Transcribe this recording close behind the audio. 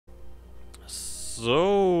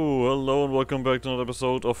So, hello and welcome back to another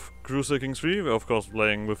episode of Crusader King 3. We're of course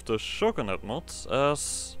playing with the Shogunate mods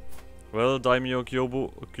as, well, Daimyo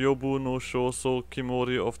Kyobu no Shoso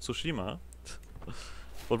Kimori of Tsushima.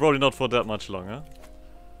 But probably not for that much longer.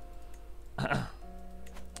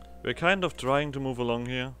 We're kind of trying to move along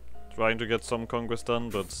here, trying to get some conquest done,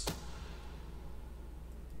 but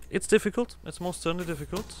it's difficult. It's most certainly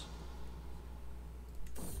difficult.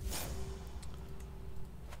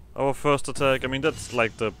 Our first attack, I mean that's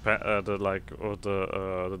like the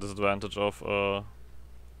disadvantage of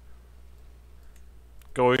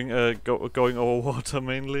going over water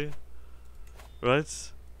mainly,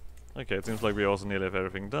 right? Okay, it seems like we also nearly have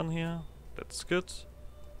everything done here. That's good.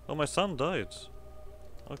 Oh, my son died.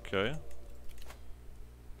 Okay.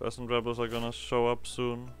 Peasant rebels are gonna show up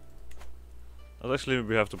soon. And actually,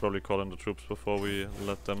 we have to probably call in the troops before we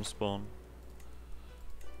let them spawn.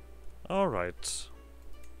 Alright.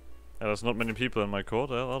 Yeah, there's not many people in my court,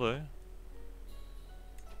 are they?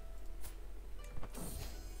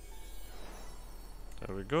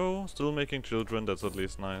 There we go. Still making children, that's at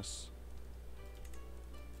least nice.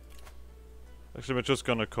 Actually, we're just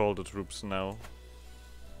gonna call the troops now.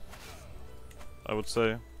 I would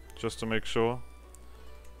say, just to make sure.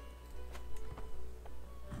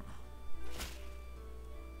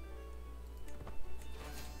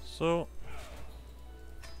 So,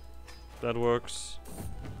 that works.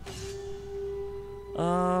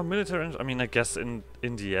 Military, I mean, I guess in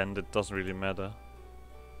the end it doesn't really matter.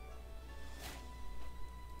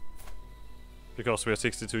 Because we are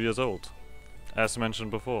 62 years old, as mentioned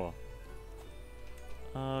before.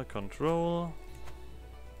 Control.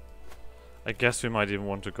 I guess we might even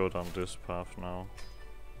want to go down this path now.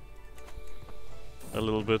 A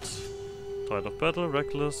little bit. Tide of Battle,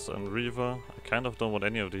 Reckless, and Reaver. I kind of don't want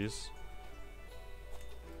any of these.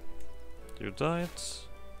 You died.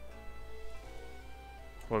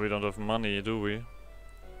 Well, we don't have money, do we?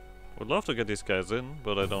 Would love to get these guys in,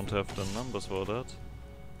 but I don't have the numbers for that.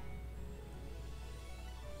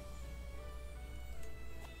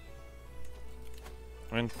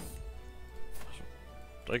 I mean,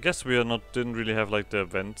 I guess we are didn't really have like the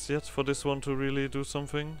events yet for this one to really do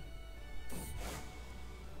something.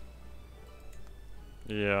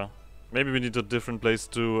 Yeah, maybe we need a different place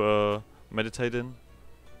to meditate in.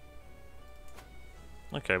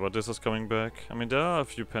 Okay, but this is coming back. I mean, there are a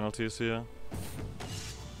few penalties here.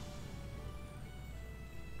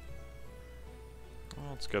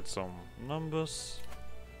 Let's get some numbers.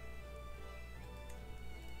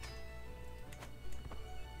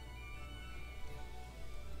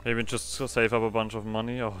 Maybe just save up a bunch of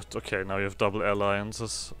money. Oh, okay, now you have double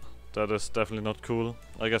alliances. That is definitely not cool.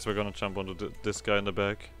 I guess we're gonna jump onto this guy in the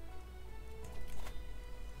back.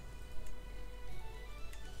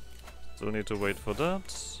 Still need to wait for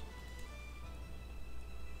that.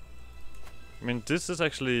 I mean, this is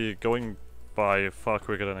actually going by far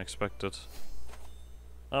quicker than expected.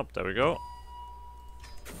 Up, there we go.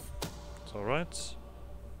 It's alright.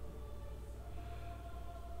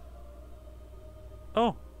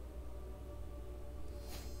 Oh!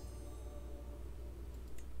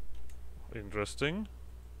 Interesting.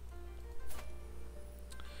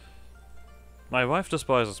 My wife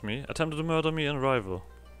despises me, attempted to murder me and rival.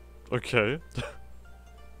 Okay.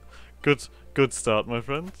 Good start, my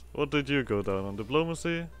friend. What did you go down on?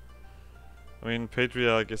 Diplomacy? I mean,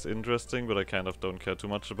 Patriarch is interesting, but I kind of don't care too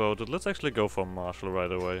much about it. Let's actually go for Marshal right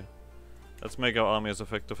away. Let's make our army as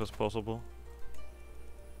effective as possible.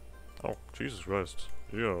 Oh, Jesus Christ.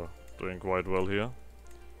 You're doing quite well here.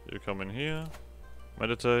 You come in here.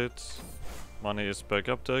 Meditate. Money is back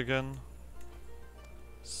up there again.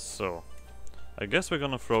 So, I guess we're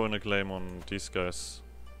gonna throw in a claim on these guys.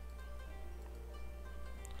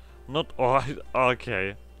 Not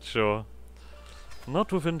okay, sure.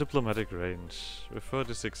 Not within diplomatic range. We're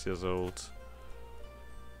 36 years old.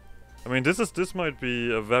 I mean, this might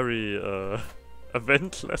be a very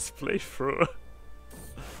eventless playthrough.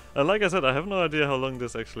 And like I said, I have no idea how long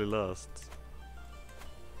this actually lasts.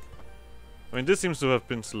 I mean, this seems to have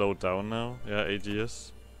been slowed down now. Yeah, 8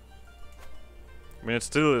 years. I mean, it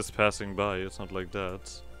still is passing by. It's not like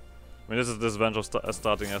that. I mean, this is this adventure of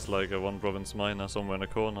starting as like a one province miner somewhere in a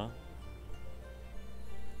corner.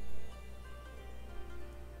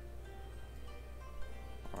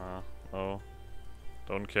 No.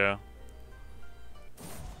 Don't care.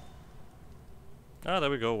 Ah, there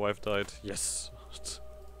we go. Wife died. Yes.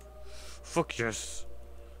 Fuck yes.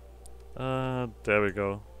 There we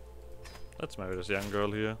go. Let's marry this young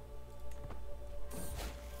girl here.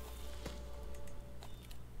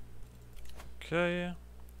 Okay.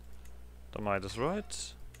 The might is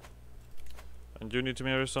right. And you need to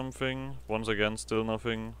marry something. Once again, still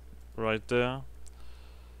nothing right there.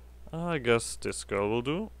 I guess this girl will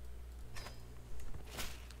do.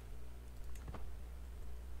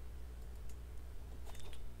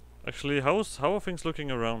 Actually, how are things looking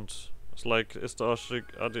around? It's like, is the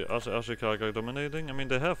Ashikaga dominating? I mean,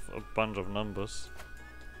 they have a bunch of numbers.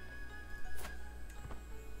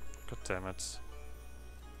 God damn it.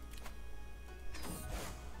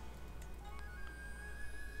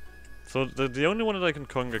 So the only one that I can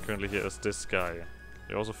conquer currently here is this guy.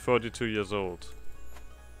 He's also 32 years old.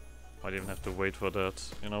 Might even have to wait for that.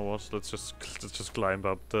 You know what? Let's just climb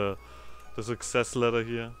up the success ladder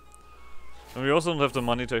here. And we also don't have the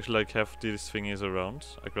money to actually like have these thingies around.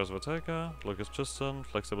 Aggressive attacker, Lucas Tristan,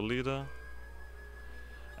 flexible leader.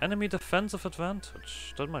 Enemy defensive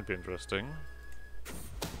advantage. That might be interesting.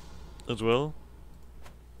 As well.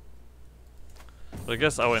 But I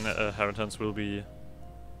guess our inheritance will be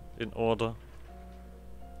in order.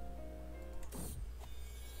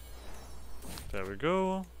 There we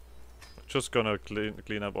go. Just gonna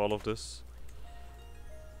clean up all of this.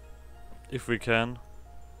 If we can.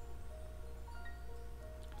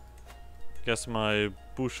 Guess my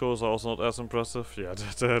Bushos are also not as impressive. Yeah,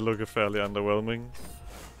 they look fairly underwhelming.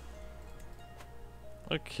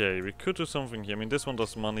 Okay, we could do something here. I mean, this one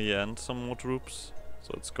does money and some more troops.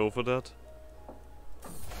 So let's go for that.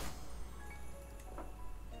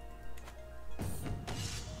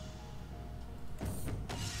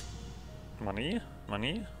 Money?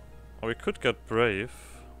 Money? Or we could get brave.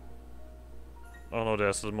 Oh no,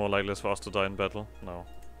 there's more likely for us to die in battle. No.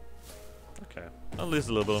 Okay. At least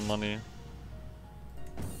a little bit of money.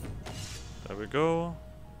 There we go.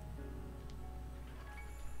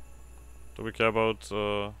 Do we care about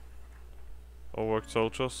overworked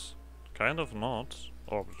soldiers? Kind of not.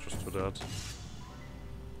 Oh, we'll just do that.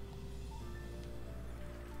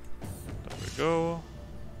 There we go.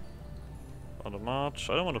 On the march.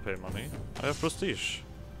 I don't want to pay money. I have prestige.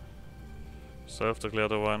 Self-declared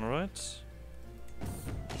divine rights.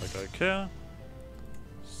 Like I care.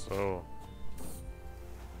 So.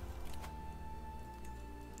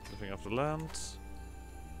 Living off the land.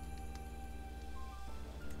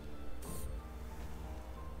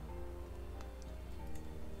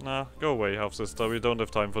 Nah, go away, half-sister. We don't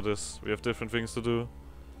have time for this. We have different things to do.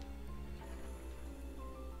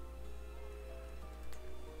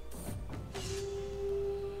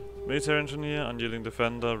 Military engineer, unyielding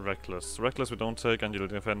defender, reckless. Reckless we don't take,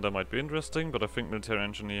 unyielding defender might be interesting, but I think military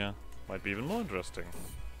engineer might be even more interesting.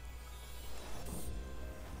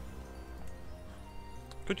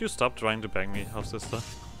 Could you stop trying to bang me, half-sister?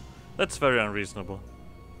 That's very unreasonable.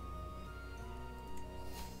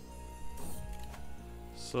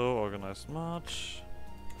 So, organized march.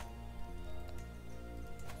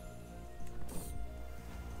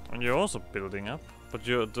 And you're also building up, but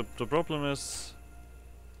the problem is...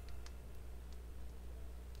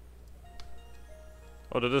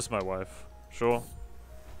 Oh, that is my wife. Sure.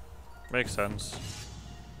 Makes sense.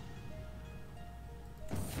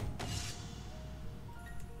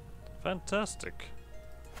 Fantastic.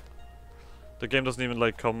 The game doesn't even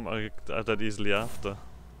like come that easily after.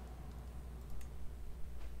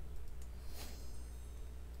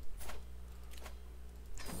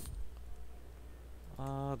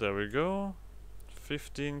 There we go.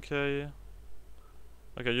 15k.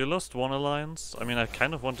 Okay, you lost one alliance. I mean, I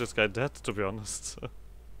kind of want this guy dead, to be honest.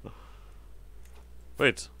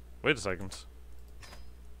 Wait a second.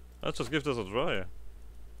 Let's just give this a try.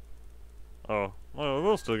 Oh, well, I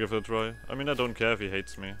will still give it a try. I mean, I don't care if he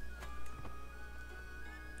hates me.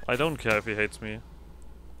 I don't care if he hates me.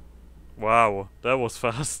 Wow, that was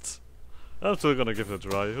fast. I'm still gonna give it a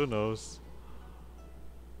try, who knows.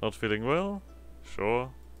 Not feeling well? Sure.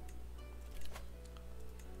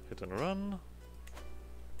 Hit and run.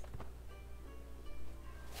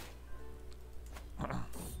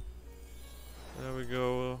 There we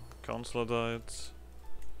go. Counselor died.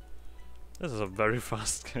 This is a very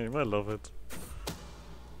fast game. I love it.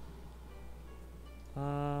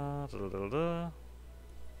 Da, da, da, da.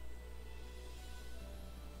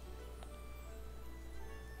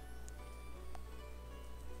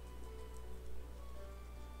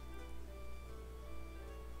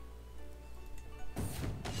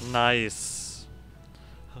 Nice.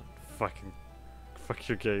 Fucking fuck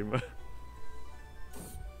your game.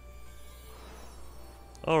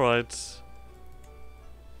 Alright.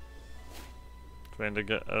 Trying to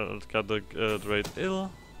get the great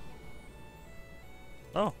ill.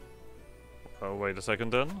 Oh. Oh, wait a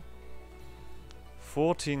second then.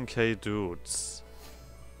 14k dudes.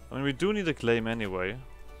 I mean, we do need a claim anyway.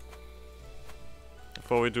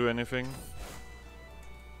 Before we do anything.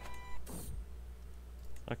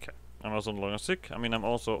 Okay. I'm also no longer sick. I mean, I'm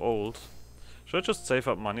also old. Should I just save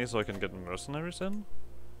up money so I can get mercenaries in?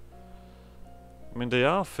 I mean, they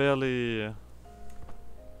are fairly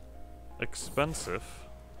expensive,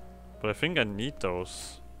 but I think I need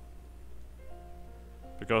those.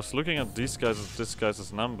 Because looking at these guys, this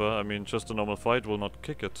guy's number, I mean, just a normal fight will not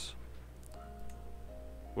kick it.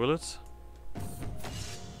 Will it?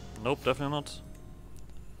 Nope, definitely not.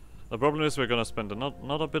 The problem is we're gonna spend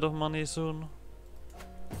another bit of money soon.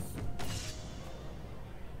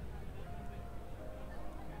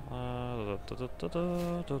 Kind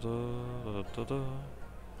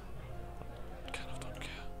of don't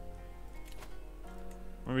care.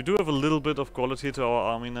 I mean, we do have a little bit of quality to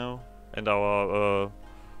our army now, and our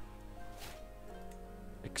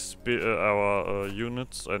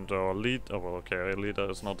units and our lead. Oh well, okay, our leader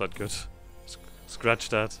is not that good. Scratch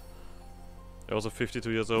that. They're also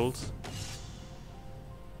 52 years old.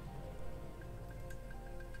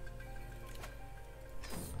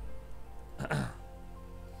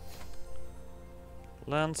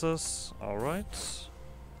 Lancers, alright.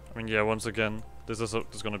 I mean, yeah, once again, this is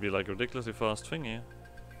gonna be like a ridiculously fast thingy.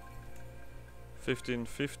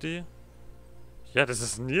 1550. Yeah, this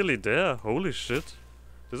is nearly there. Holy shit.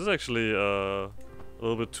 This is actually a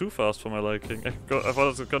little bit too fast for my liking. I thought it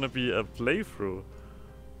was gonna be a playthrough.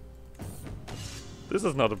 This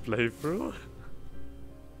is not a playthrough.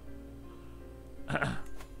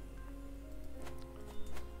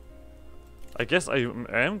 I guess I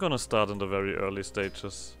am gonna start in the very early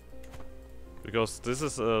stages. Because this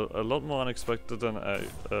is a lot more unexpected than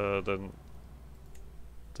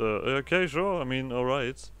okay, sure, I mean,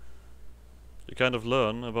 alright. You kind of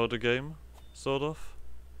learn about the game, sort of.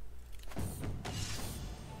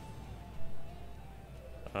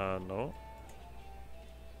 No.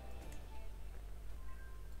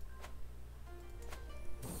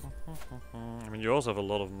 I mean, you also have a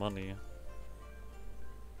lot of money.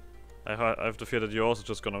 I have the fear that you're also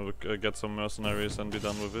just gonna get some mercenaries and be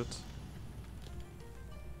done with it.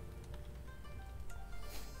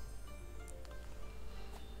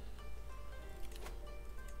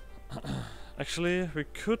 Actually, we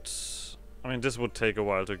could... I mean, this would take a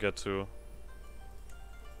while to get to.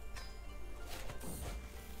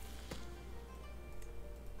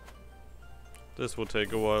 This would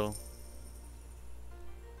take a while.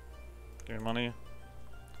 Give me money.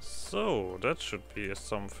 So, that should be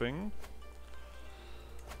something.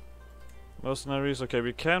 Mercenaries, okay,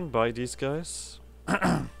 we can buy these guys.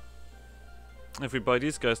 If we buy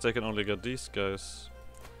these guys, they can only get these guys.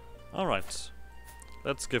 Alright.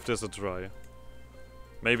 Let's give this a try.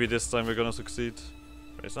 Maybe this time we're gonna succeed.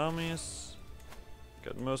 Raise armies.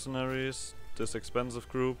 Get mercenaries. This expensive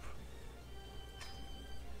group.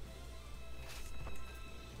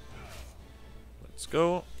 Let's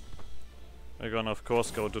go. We're gonna of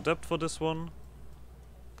course go to depth for this one.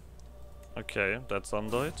 Okay, that's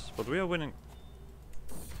undied, but we are winning.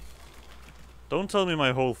 Don't tell me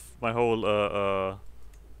my whole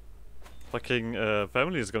fucking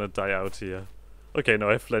family is gonna die out here. Okay, no,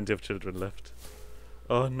 I have plenty of children left.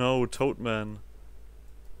 Oh no, Toadman.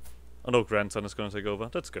 Oh no, grandson is gonna take over.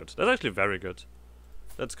 That's good. That's actually very good.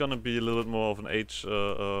 That's gonna be a little bit more of an age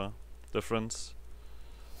difference.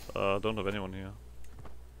 Don't have anyone here.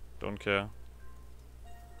 Don't care.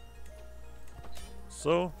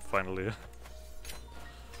 So, finally.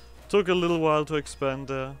 Took a little while to expand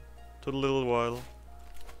there. Took a little while.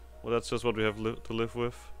 Well, that's just what we have to live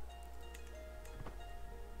with.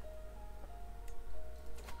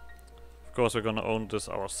 Of course, we're gonna own this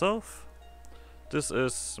ourselves. This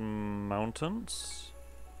is mountains.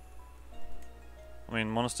 I mean,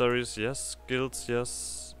 monasteries, yes. Guilds,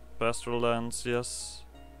 yes. Pastoral lands, yes.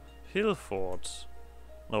 Hill fort.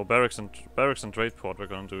 No, barracks and trade port we're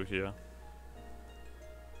gonna do here.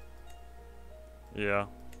 Yeah.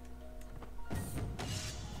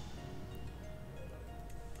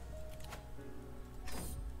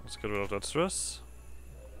 Let's get rid of that stress.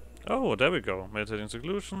 Oh, there we go. Meditating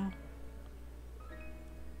seclusion.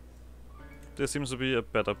 This seems to be a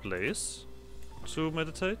better place to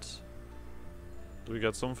meditate. Do we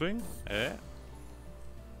get something? Eh?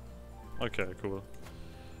 Okay, cool.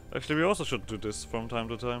 Actually, we also should do this from time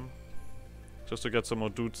to time. Just to get some more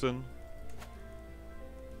dudes in.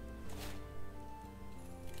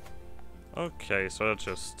 Okay, so that's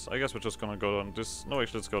just... I guess we're just gonna go down this... No,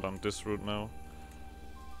 actually, let's go down this route now.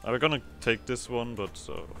 We're gonna take this one, but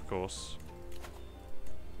of course.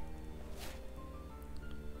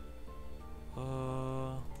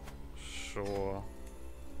 Sure.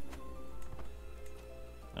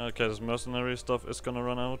 Okay, this mercenary stuff is gonna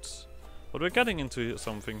run out. But we're getting into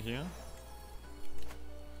something here.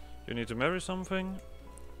 You need to marry something.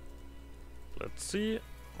 Let's see.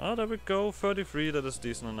 Oh, there we go. 33, that is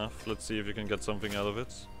decent enough. Let's see if you can get something out of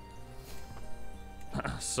it.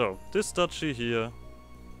 So, this duchy here.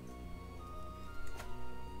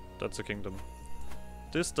 That's a kingdom.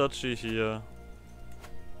 This duchy here.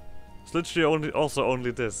 It's literally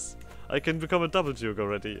only this. I can become a double duke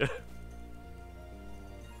already.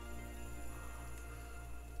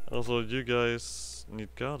 Also, you guys need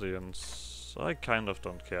guardians. I kind of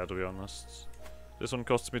don't care, to be honest. This one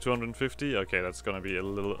costs me 250. Okay, that's gonna be a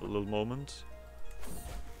little moment.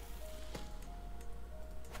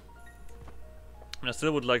 I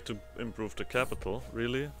still would like to improve the capital,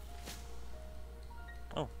 really.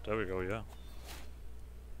 Oh, there we go, yeah.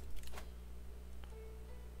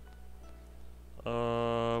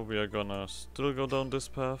 We are gonna still go down this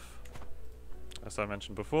path, as I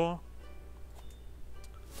mentioned before.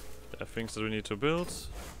 There are things that we need to build.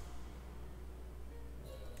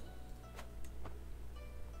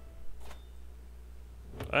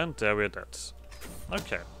 And there we're dead.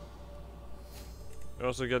 Okay. We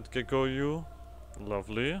also get Gegoyu.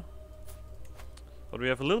 Lovely. But we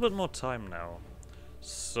have a little bit more time now.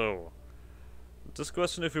 So, this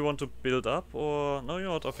question if we want to build up or... No, you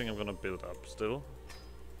know what? I think I'm gonna build up still.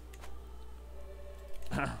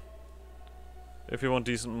 If you want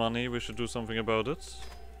decent money, we should do something about it.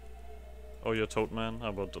 Oh, you're Toad Man.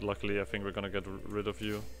 But luckily I think we're gonna get rid of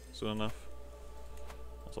you soon enough.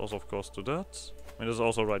 Let's also of course do that. I mean, there's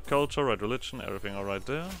also right culture, right religion, everything alright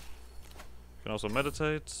there. You can also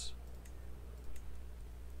meditate.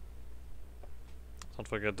 Don't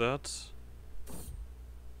forget that.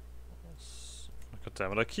 God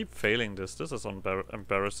damn it, I keep failing this. This is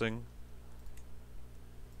embarrassing.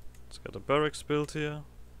 Let's get a barracks built here.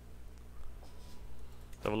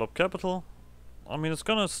 Develop capital. I mean, it's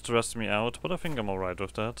gonna stress me out, but I think I'm alright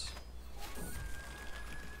with that.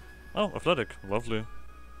 Oh, athletic. Lovely.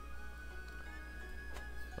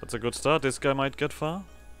 That's a good start. This guy might get far.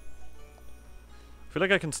 I feel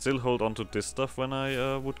like I can still hold on to this stuff when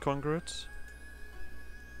I would conquer it.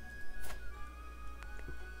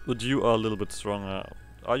 But you are a little bit stronger.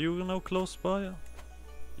 Are you now close by?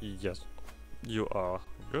 Yes. You are.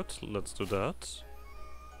 Good. Let's do that.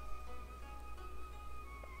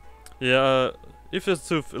 Yeah, if it's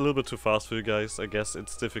a little bit too fast for you guys, I guess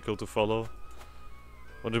it's difficult to follow.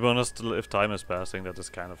 But to be honest, if time is passing, that is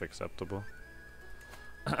kind of acceptable.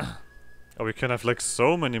 Oh, we can have like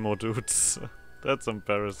so many more dudes. That's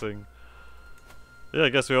embarrassing. Yeah, I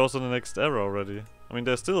guess we're also in the next era already. I mean,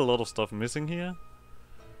 there's still a lot of stuff missing here.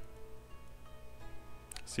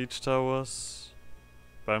 Siege towers,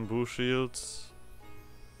 bamboo shields,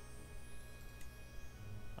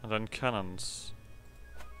 and then cannons.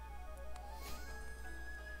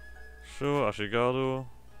 Sure, Ashigado.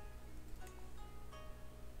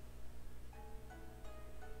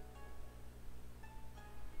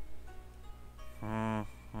 I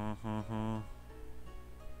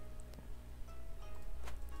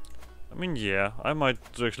mean, yeah, I might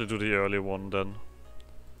actually do the early one then.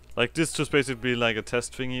 Like, this just basically like a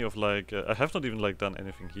test thingy of like, I have not even like done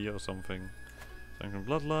anything here or something. Sanguine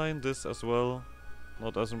Bloodline, this as well,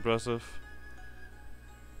 not as impressive.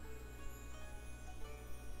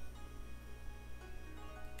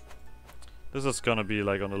 This is gonna be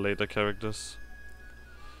like on the later characters.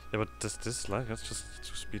 Yeah, but this like, that's just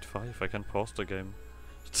speed 5, I can pause the game.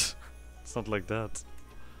 It's not like that.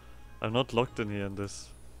 I'm not locked in here in this.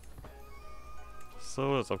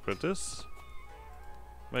 So let's upgrade this.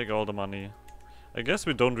 Make all the money. I guess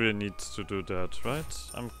we don't really need to do that, right?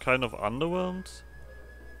 I'm kind of underwhelmed.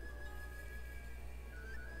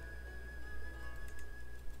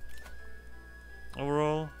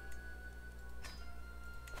 Overall.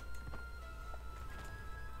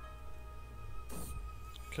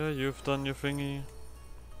 Okay, you've done your thingy.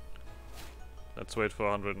 Let's wait for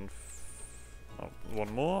 100 and... oh,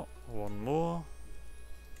 one more. One more.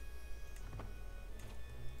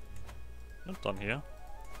 Not done here.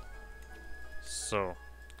 So,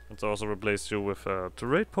 let's also replace you with a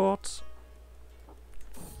trade port.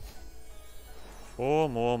 For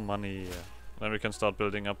more money. Then we can start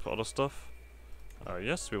building up other stuff.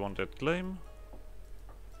 Yes, we want that claim.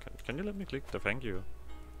 Can you let me click the thank you?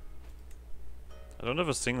 I don't have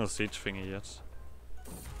a single siege thingy yet.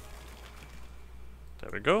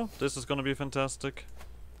 There we go. This is gonna be fantastic.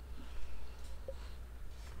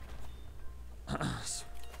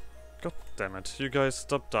 God damn it! You guys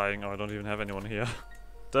stop dying. Oh, I don't even have anyone here.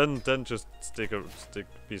 then just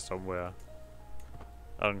be somewhere.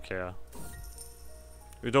 I don't care.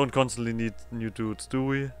 We don't constantly need new dudes, do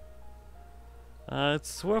we?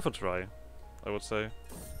 It's worth a try, I would say.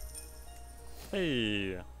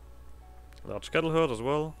 Hey, large cattle herd as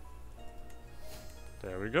well.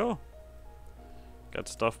 There we go. Get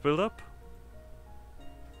stuff built up.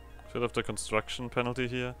 Should have the construction penalty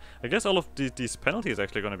here. I guess all of these penalties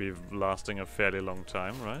actually gonna be lasting a fairly long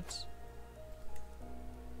time, right?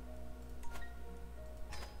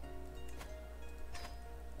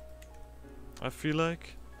 I feel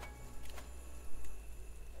like.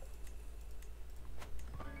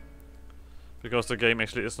 Because the game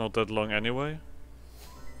actually is not that long anyway.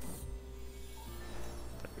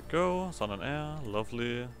 There we go, sun and air,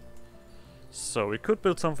 lovely. So we could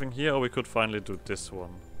build something here, or we could finally do this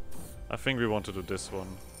one. I think we want to do this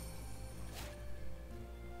one.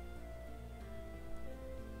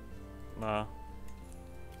 Nah.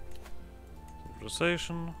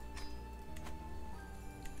 Civilization.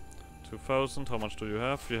 2000, how much do you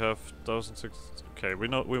have? You have 1600. Okay, we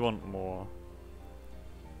want more.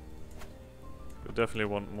 We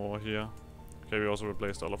definitely want more here. Okay, we also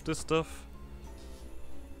replaced all of this stuff.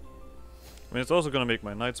 I mean, it's also gonna make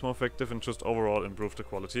my knights more effective and just overall improve the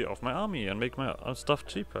quality of my army and make my stuff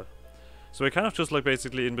cheaper. So we're kind of just like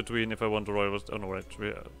basically in between if I want the royal... Oh no, wait.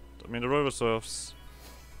 I mean, the royal reserves...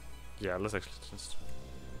 Yeah, let's actually just...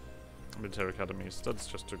 Military academies, that's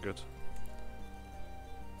just too good.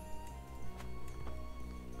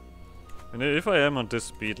 And if I am on this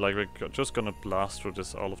speed, like, we're just gonna blast through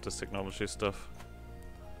all of this technology stuff.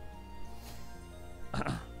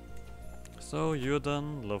 So, you're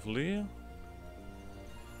done. Lovely.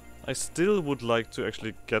 I still would like to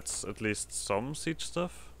actually get at least some siege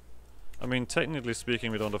stuff. I mean, technically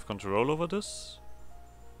speaking, we don't have control over this.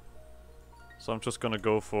 So I'm just gonna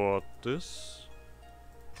go for this.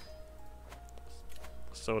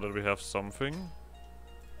 So that we have something.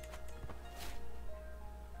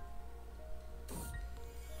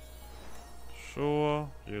 Sure,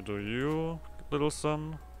 you do you, little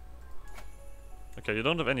son. Okay, you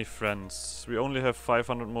don't have any friends. We only have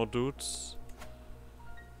 500 more dudes.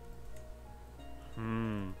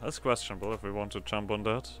 That's questionable if we want to jump on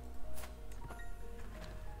that.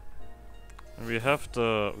 And we have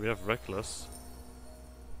reckless.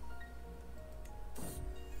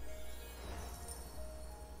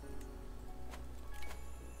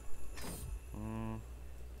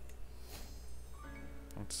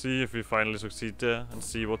 Let's see if we finally succeed there and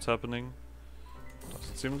see what's happening.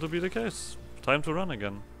 Doesn't seem to be the case. Time to run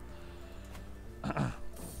again.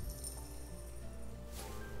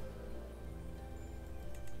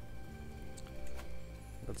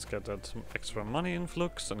 Let's get that extra money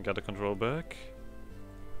influx and get the control back.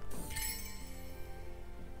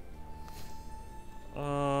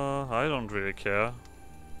 I don't really care.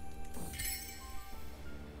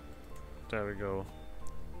 There we go.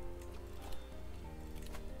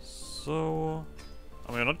 So...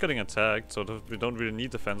 I mean, we're not getting attacked, so we don't really need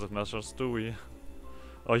defensive measures, do we?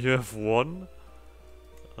 Oh, you have one?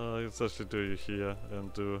 Let's actually do you here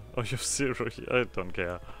and do... Oh, you have 0 here. I don't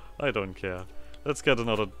care. I don't care. Let's get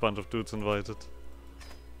another bunch of dudes invited.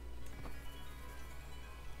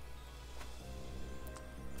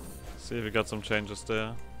 See if we got some changes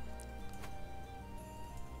there.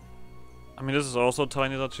 I mean, this is also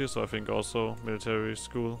tiny duchy, so I think also military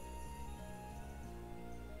school.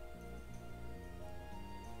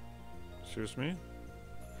 Excuse me?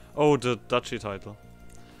 Oh, the duchy title.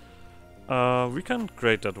 We can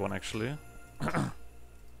grade that one actually.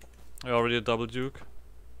 Already a double duke.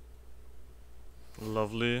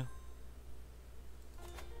 Lovely.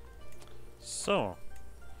 So,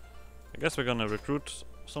 I guess we're gonna recruit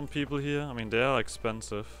some people here. I mean, they are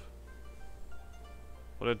expensive.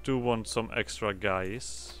 But I do want some extra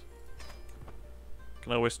guys.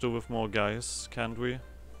 Can always do with more guys, can't we? I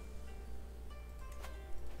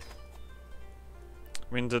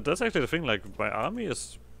mean, that's actually the thing, like, my army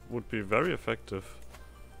would be very effective.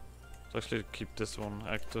 Let's actually keep this one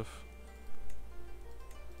active.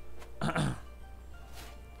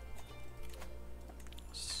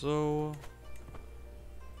 So...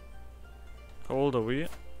 How old are we?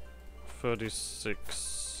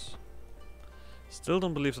 36. Still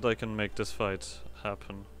don't believe that I can make this fight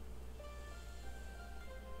happen.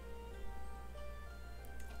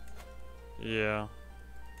 Yeah.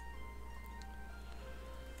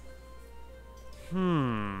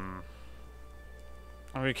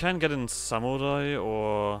 And we can get in samurai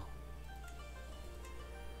or...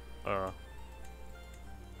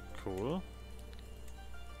 Cool.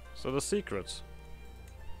 So the secret.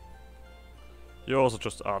 You're also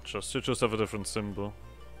just archers, you just have a different symbol.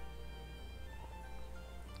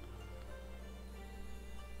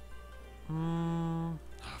 I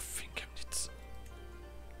think I need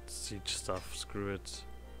siege stuff, screw it.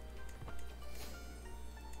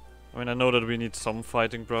 I mean, I know that we need some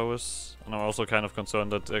fighting prowess, and I'm also kind of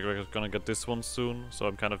concerned that we're gonna get this one soon, so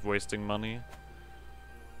I'm kind of wasting money.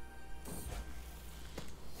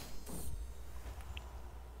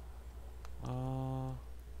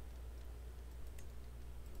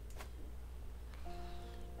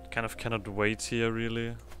 Kind of cannot wait here,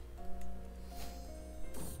 really.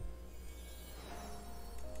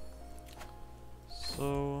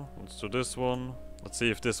 So, let's do this one. Let's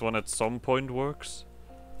see if this one at some point works.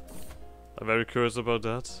 I'm very curious about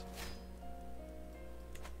that.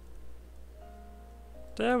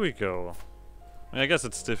 There we go. I mean, I guess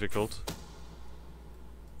it's difficult.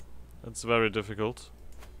 It's very difficult.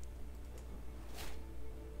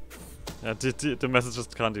 Yeah, the message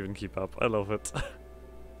just can't even keep up. I love it.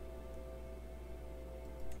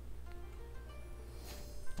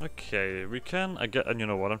 Okay, we can, and you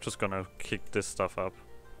know what, I'm just gonna kick this stuff up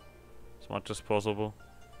as much as possible.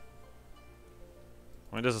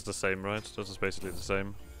 I mean, this is the same, right? This is basically the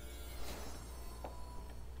same.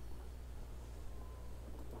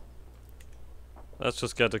 Let's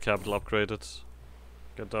just get the capital upgraded.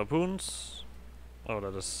 Get the harpoons. Oh,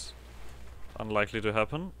 that is unlikely to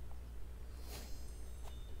happen.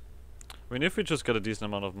 I mean, if we just get a decent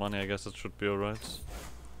amount of money, I guess it should be alright.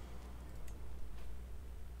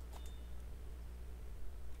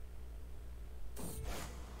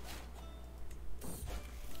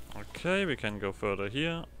 Okay, we can go further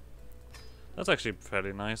here. That's actually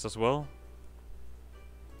fairly nice as well.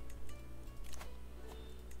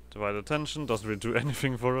 Divide attention, doesn't really do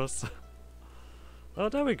anything for us. Oh,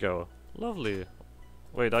 there we go. Lovely.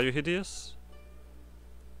 Wait, are you hideous?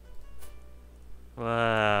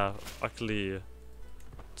 Ah, ugly.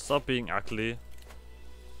 Stop being ugly.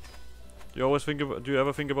 Do you always think about, do you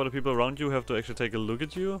ever think about the people around you who have to actually take a look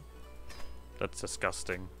at you? That's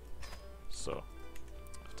disgusting. So,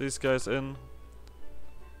 these guys in.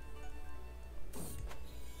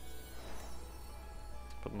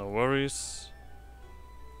 But no worries.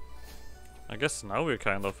 I guess now we're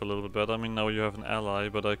kind of a little bit better. I mean, now you have an ally,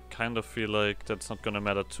 but I kind of feel like that's not gonna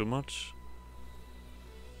matter too much.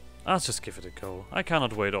 Let's just give it a go. I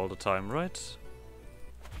cannot wait all the time, right?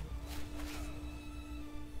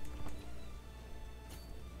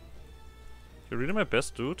 You're really my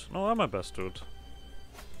best dude? No, I'm my best dude.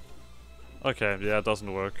 Okay, yeah, it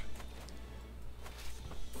doesn't work.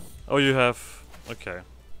 Oh, you have... Okay.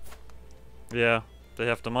 Yeah, they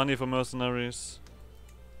have the money for mercenaries.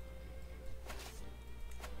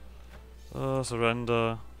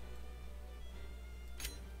 Surrender.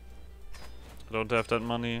 I don't have that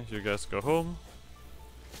money. You guys go home.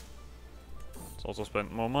 Let's also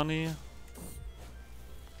spend more money.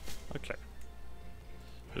 Okay.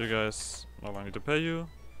 You guys no longer need to pay you.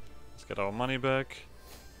 Let's get our money back.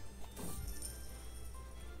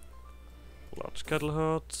 Large cattle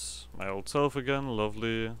herd. My old self again.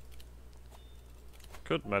 Lovely.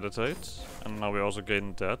 Could meditate. And now we also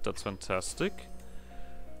gain that. That's fantastic.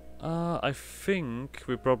 I think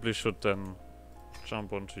we probably should then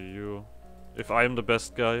jump onto you. If I am the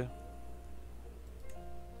best guy.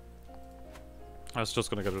 I was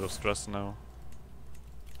just gonna get rid of stress now.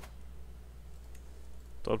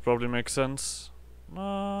 That would probably make sense.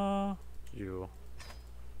 You.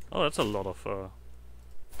 Oh, that's a lot of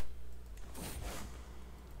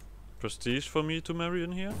prestige for me to marry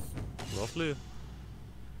in here. Lovely.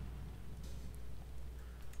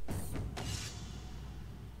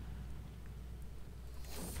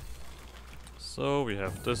 So we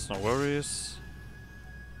have this, no worries.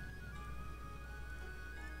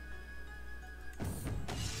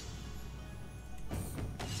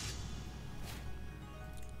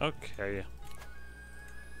 Okay.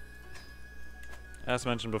 As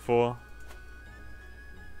mentioned before,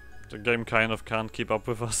 the game kind of can't keep up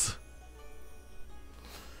with us.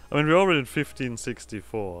 I mean, we're already at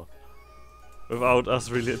 1564 without us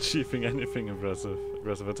really achieving anything impressive.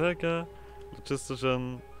 Aggressive attacker,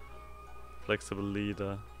 logistician, flexible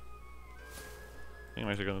leader. I think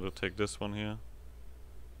I'm actually gonna take this one here.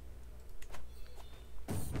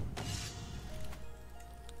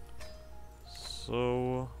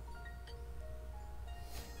 So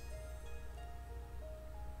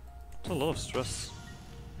it's a lot of stress.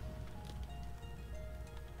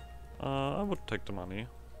 I would take the money.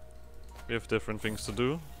 We have different things to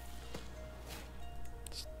do.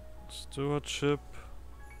 Stewardship.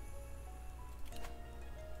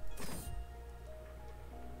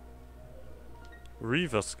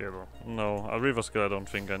 Reaver skill. No, a Reaver skill I don't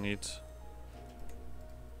think I need.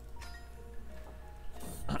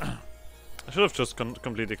 I should have just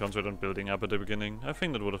completely concentrated on building up at the beginning. I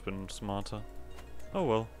think that would have been smarter. Oh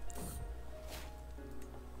well.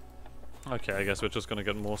 Okay, I guess we're just gonna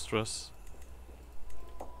get more stress.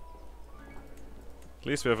 At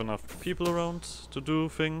least we have enough people around to do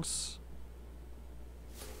things.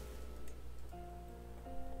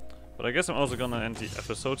 But I guess I'm also gonna end the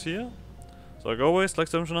episode here. So like always, like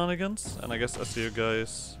some shenanigans, and I guess I'll see you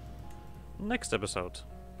guys next episode.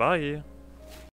 Bye!